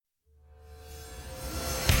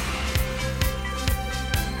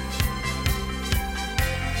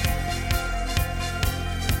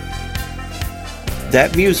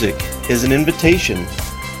That music is an invitation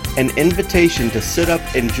to sit up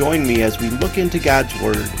and join me as we look into God's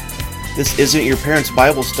Word. This isn't your parents'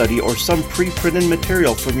 Bible study or some pre-printed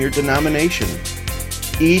material from your denomination.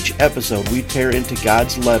 Each episode we tear into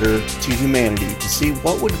God's letter to humanity to see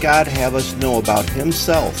what would God have us know about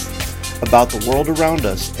Himself, about the world around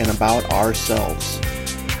us, and about ourselves.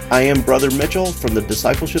 I am Brother Mitchell from the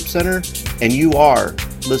Discipleship Center, and you are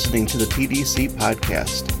listening to the TDC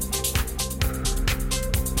Podcast.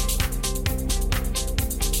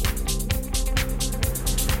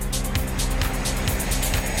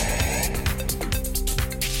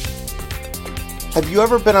 Have you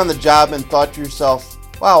ever been on the job and thought to yourself,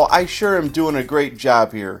 wow, I sure am doing a great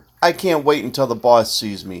job here. I can't wait until the boss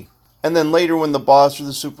sees me. And then later when the boss or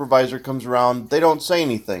the supervisor comes around, they don't say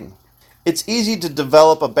anything. It's easy to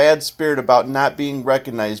develop a bad spirit about not being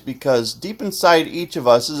recognized because deep inside each of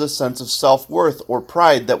us is a sense of self-worth or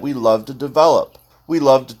pride that we love to develop. We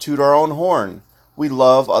love to toot our own horn. We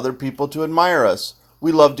love other people to admire us.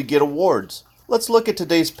 We love to get awards. Let's look at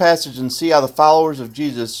today's passage and see how the followers of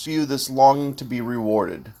Jesus view this longing to be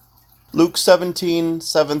rewarded. Luke 17,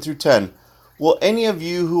 7-10. Will any of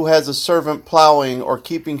you who has a servant plowing or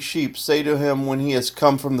keeping sheep say to him when he has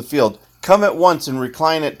come from the field, "Come at once and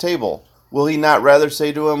recline at table"? Will he not rather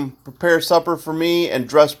say to him, "Prepare supper for me and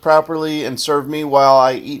dress properly and serve me while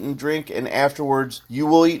I eat and drink, and afterwards you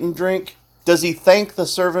will eat and drink"? Does he thank the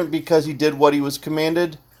servant because he did what he was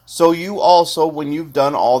commanded? So you also, when you've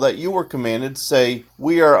done all that you were commanded, say,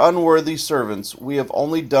 "We are unworthy servants. We have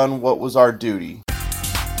only done what was our duty."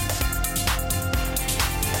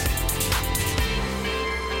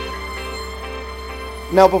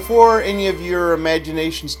 Now, before any of your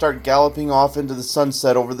imaginations start galloping off into the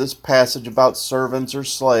sunset over this passage about servants or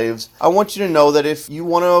slaves, I want you to know that if you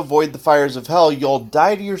want to avoid the fires of hell, you'll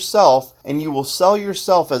die to yourself and you will sell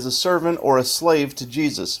yourself as a servant or a slave to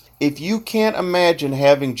Jesus. If you can't imagine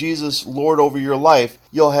having Jesus Lord over your life,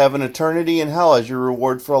 you'll have an eternity in hell as your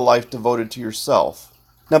reward for a life devoted to yourself.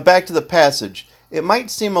 Now back to the passage. It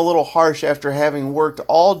might seem a little harsh after having worked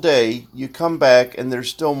all day, you come back and there's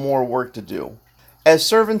still more work to do. As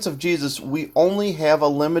servants of Jesus, we only have a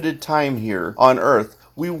limited time here on earth.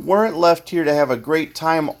 We weren't left here to have a great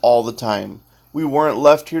time all the time. We weren't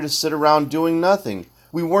left here to sit around doing nothing.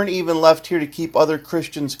 We weren't even left here to keep other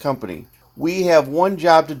Christians company. We have one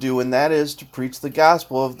job to do, and that is to preach the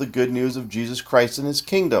gospel of the good news of Jesus Christ and His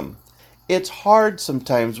kingdom. It's hard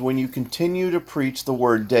sometimes when you continue to preach the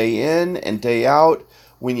word day in and day out,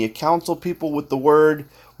 when you counsel people with the word,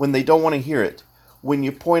 when they don't want to hear it. When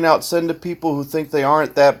you point out sin to people who think they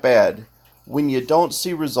aren't that bad, when you don't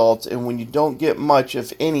see results, and when you don't get much,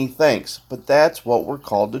 if any, thanks. But that's what we're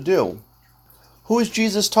called to do. Who is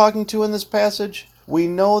Jesus talking to in this passage? We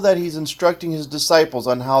know that He's instructing His disciples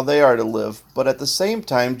on how they are to live, but at the same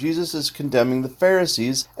time, Jesus is condemning the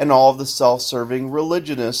Pharisees and all of the self-serving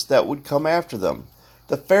religionists that would come after them.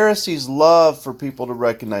 The Pharisees love for people to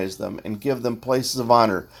recognize them and give them places of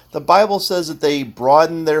honor. The Bible says that they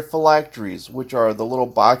broadened their phylacteries, which are the little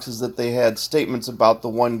boxes that they had statements about the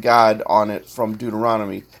one God on it from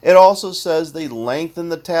Deuteronomy. It also says they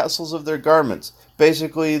lengthened the tassels of their garments.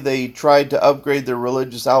 Basically, they tried to upgrade their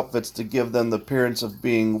religious outfits to give them the appearance of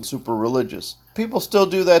being super religious. People still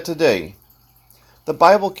do that today. The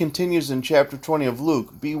Bible continues in chapter 20 of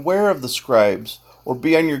Luke, "Beware of the scribes," or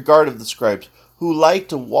be on your guard of the scribes, "who like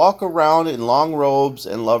to walk around in long robes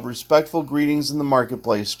and love respectful greetings in the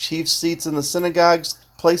marketplace, chief seats in the synagogues,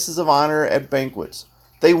 places of honor at banquets."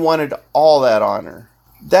 They wanted all that honor.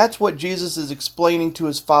 That's what Jesus is explaining to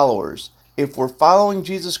His followers. If we're following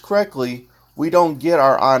Jesus correctly, we don't get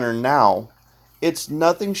our honor now. It's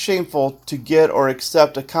nothing shameful to get or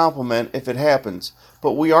accept a compliment if it happens,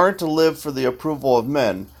 but we aren't to live for the approval of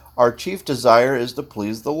men. Our chief desire is to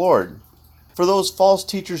please the Lord. For those false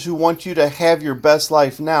teachers who want you to have your best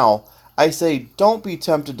life now, I say don't be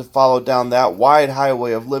tempted to follow down that wide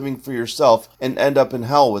highway of living for yourself and end up in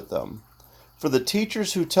hell with them. For the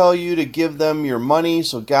teachers who tell you to give them your money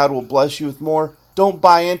so God will bless you with more, don't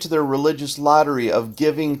buy into their religious lottery of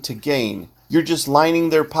giving to gain. You're just lining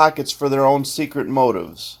their pockets for their own secret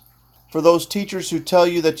motives. For those teachers who tell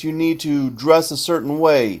you that you need to dress a certain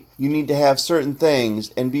way, you need to have certain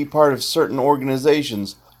things, and be part of certain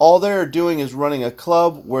organizations, all they're doing is running a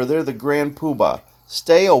club where they're the grand poobah.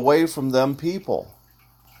 Stay away from them people.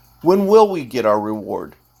 When will we get our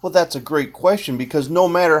reward? Well, that's a great question because no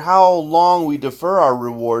matter how long we defer our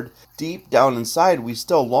reward, deep down inside we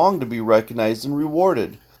still long to be recognized and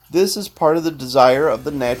rewarded. This is part of the desire of the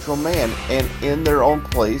natural man, and in their own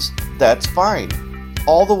place, that's fine.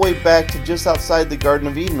 All the way back to just outside the Garden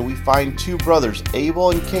of Eden, we find two brothers, Abel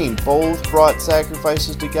and Cain. Both brought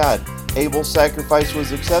sacrifices to God. Abel's sacrifice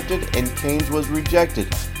was accepted and Cain's was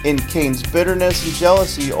rejected. In Cain's bitterness and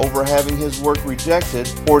jealousy over having his work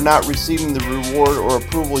rejected or not receiving the reward or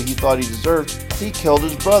approval he thought he deserved, he killed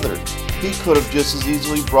his brother. He could have just as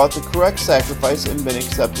easily brought the correct sacrifice and been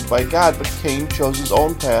accepted by God, but Cain chose his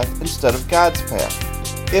own path instead of God's path.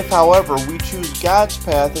 If, however, we choose God's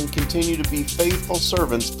path and continue to be faithful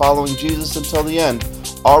servants following Jesus until the end,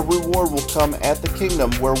 our reward will come at the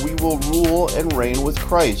kingdom where we will rule and reign with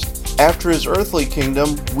Christ. After his earthly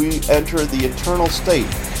kingdom, we enter the eternal state,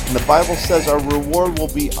 and the Bible says our reward will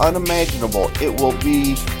be unimaginable. It will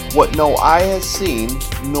be what no eye has seen,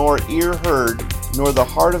 nor ear heard, nor the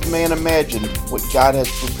heart of man imagined, what God has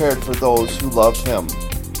prepared for those who love him.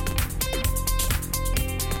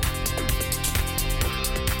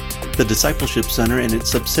 The Discipleship Center and its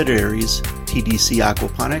subsidiaries, TDC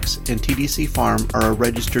Aquaponics and TDC Farm, are a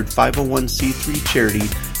registered 501c3 charity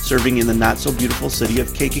serving in the not-so-beautiful city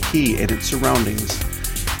of Kankakee and its surroundings.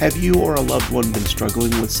 Have you or a loved one been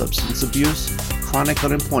struggling with substance abuse, chronic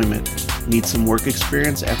unemployment, need some work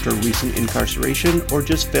experience after a recent incarceration, or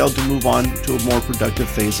just failed to move on to a more productive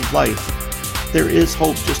phase of life? There is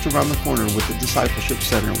hope just around the corner with the Discipleship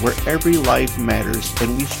Center, where every life matters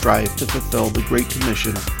and we strive to fulfill the Great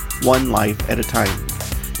Commission, one life at a time.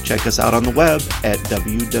 Check us out on the web at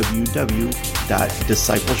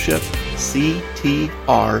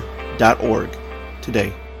www.discipleshipctr.org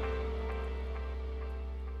today.